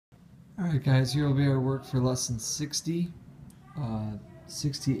Alright guys, here will be our work for lesson 60.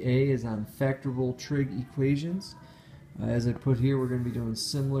 60A is on factorable trig equations. As I put here, we're going to be doing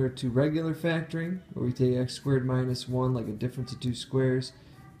similar to regular factoring, where we take x squared minus 1, like a difference of two squares,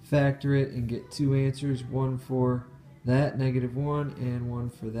 factor it, and get two answers, one for that, -1, and one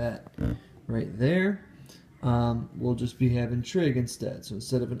for that right there. We'll just be having trig instead. So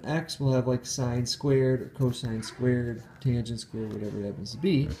instead of an x, we'll have like sine squared, or cosine squared, tangent squared, whatever it happens to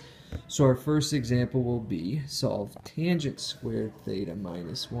be. So our first example will be solve tangent squared theta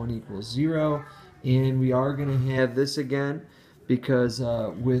minus 1 equals 0. And we are going to have this again because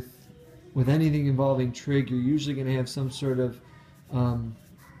with anything involving trig, you're usually going to have some sort of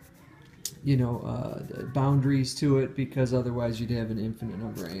boundaries to it, because otherwise you'd have an infinite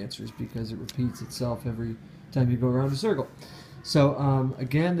number of answers because it repeats itself every time you go around a circle. So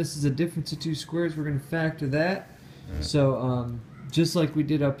again, this is a difference of two squares. We're going to factor that. So just like we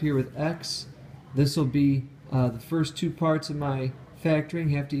did up here with x, this will be the first two parts of my factoring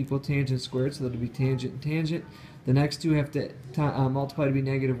have to equal tangent squared, so that'll be tangent and tangent. The next two have to multiply to be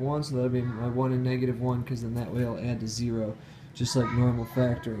 -1, so that'll be my 1 and -1, because then that way it'll add to 0, just like normal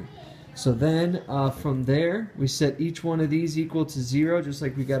factoring. So then from there, we set each one of these equal to 0, just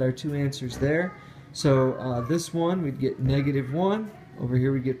like we got our two answers there. So this one, we'd get -1. Over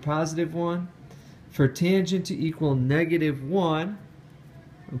here, we get +1. For tangent to equal -1,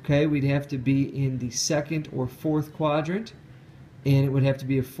 okay, we'd have to be in the second or fourth quadrant, and it would have to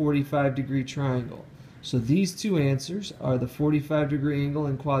be a 45-degree triangle. So these two answers are the 45-degree angle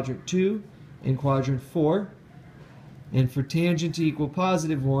in quadrant 2 and quadrant 4. And for tangent to equal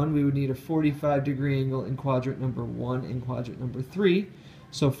 +1, we would need a 45-degree angle in quadrant number 1 and quadrant number 3.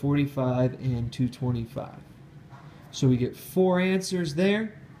 So 45 and 225. So we get 4 answers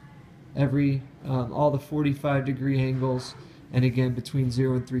there. All the 45-degree angles, and again between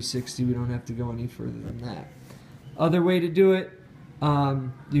 0 and 360, we don't have to go any further than that. Other way to do it,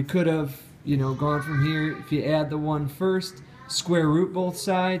 you could have gone from here. If you add the 1 first, square root both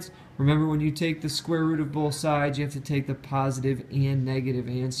sides. Remember, when you take the square root of both sides, you have to take the positive and negative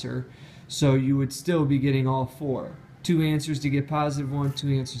answer, so you would still be getting all 4. 2 answers to get +1, 2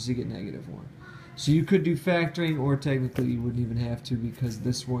 answers to get -1. So you could do factoring, or technically you wouldn't even have to, because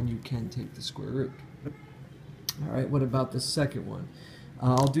this one you can take the square root. Alright, what about the second one?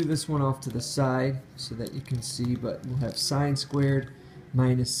 I'll do this one off to the side so that you can see, but we'll have sine squared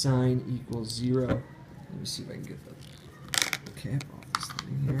minus sine equals 0. Let me see if I can get the cap off this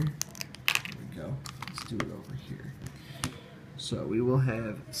thing here. There we go. Let's do it over here. So we will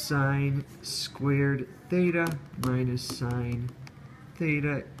have sine squared theta minus sine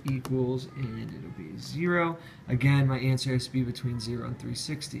theta equals, and it'll be 0. Again, my answer has to be between 0 and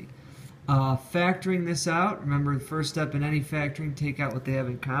 360. Factoring this out, remember the first step in any factoring, take out what they have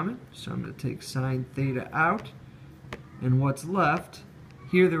in common. So I'm going to take sine theta out, and what's left,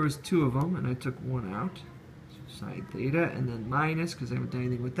 here there was 2 of them, and I took 1 out. So sine theta, and then minus, because I haven't done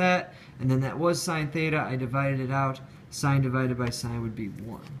anything with that, and then that was sine theta, I divided it out. Sine divided by sine would be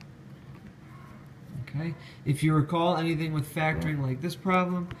 1. Okay. If you recall anything with factoring like this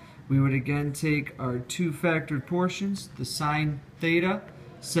problem, we would again take our 2 factored portions, the sine theta,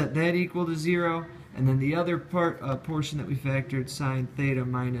 set that equal to 0, and then the other portion that we factored, sine theta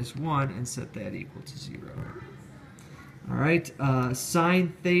minus 1, and set that equal to 0. Alright,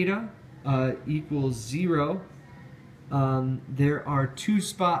 sine theta equals 0. There are 2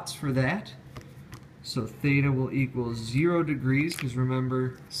 spots for that. So theta will equal 0 degrees, because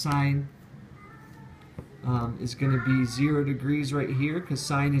remember, sine is going to be 0 degrees right here, because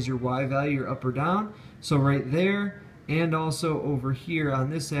sine is your y value, your up or down. So right there, and also over here on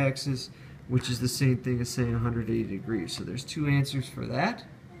this axis, which is the same thing as saying 180 degrees. So there's 2 answers for that.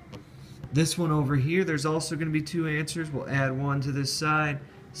 This one over here, there's also going to be 2 answers. We'll add 1 to this side.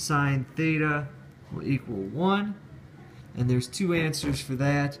 Sine theta will equal 1. And there's 2 answers for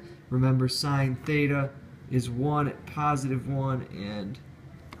that. Remember, sine theta is 1 at +1, and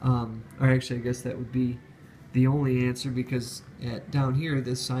or actually I guess that would be the only answer, because down here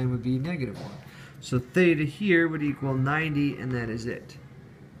this sign would be -1. So theta here would equal 90, and that is it.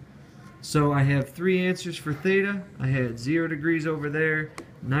 So I have 3 answers for theta. I had 0 degrees over there,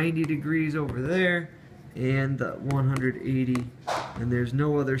 90 degrees over there, and 180, and there's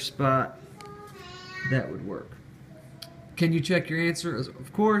no other spot that would work. Can you check your answer?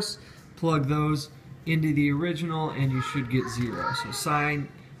 Of course. Plug those into the original, and you should get 0. So sine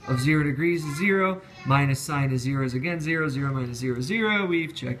of 0 degrees is 0, minus sine of 0 is again 0, 0 minus 0 is 0.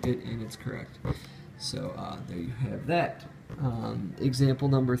 We've checked it, and it's correct. So there you have that. Example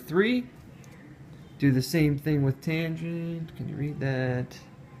number 3. Do the same thing with tangent. Can you read that?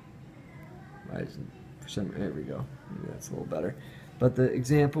 Why isn't for some? There we go. Maybe that's a little better. But the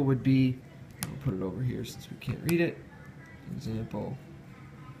example would be, I'll put it over here since we can't read it. Example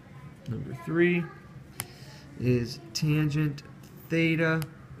number 3 is tangent theta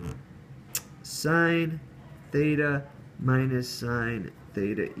sine theta minus sine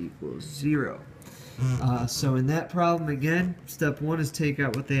theta equals 0. So in that problem, again, step 1 is take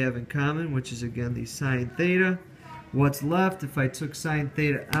out what they have in common, which is, again, the sine theta. What's left, if I took sine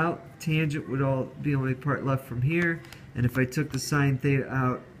theta out, tangent would all be the only part left from here. And if I took the sine theta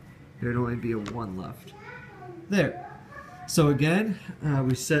out, there would only be a 1 left. There. So again,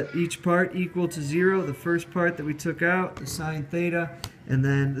 we set each part equal to 0. The first part that we took out, the sine theta, and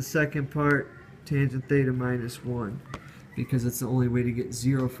then the second part, tangent theta minus 1. Because it's the only way to get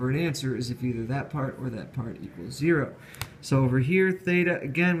 0 for an answer is if either that part or that part equals 0. So over here, theta,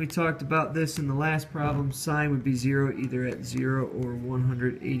 again, we talked about this in the last problem. Sine would be 0 either at 0 or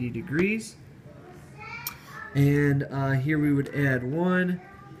 180 degrees. And here we would add 1.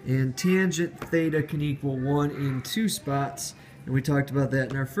 And tangent theta can equal 1 in 2 spots. And we talked about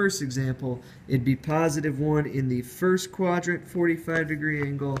that in our first example. It'd be positive 1 in the first quadrant, 45-degree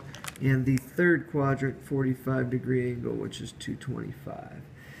angle, and the third quadrant, 45-degree angle, which is 225.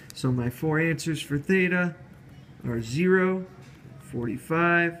 So my 4 answers for theta are 0,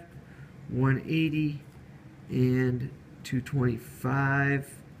 45, 180, and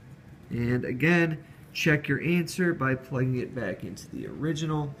 225. And again, check your answer by plugging it back into the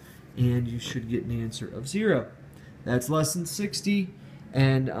original, and you should get an answer of 0. That's lesson 60,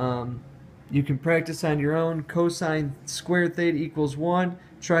 and you can practice on your own. Cosine squared theta equals 1.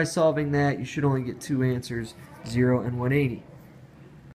 Try solving that. You should only get 2 answers, 0 and 180.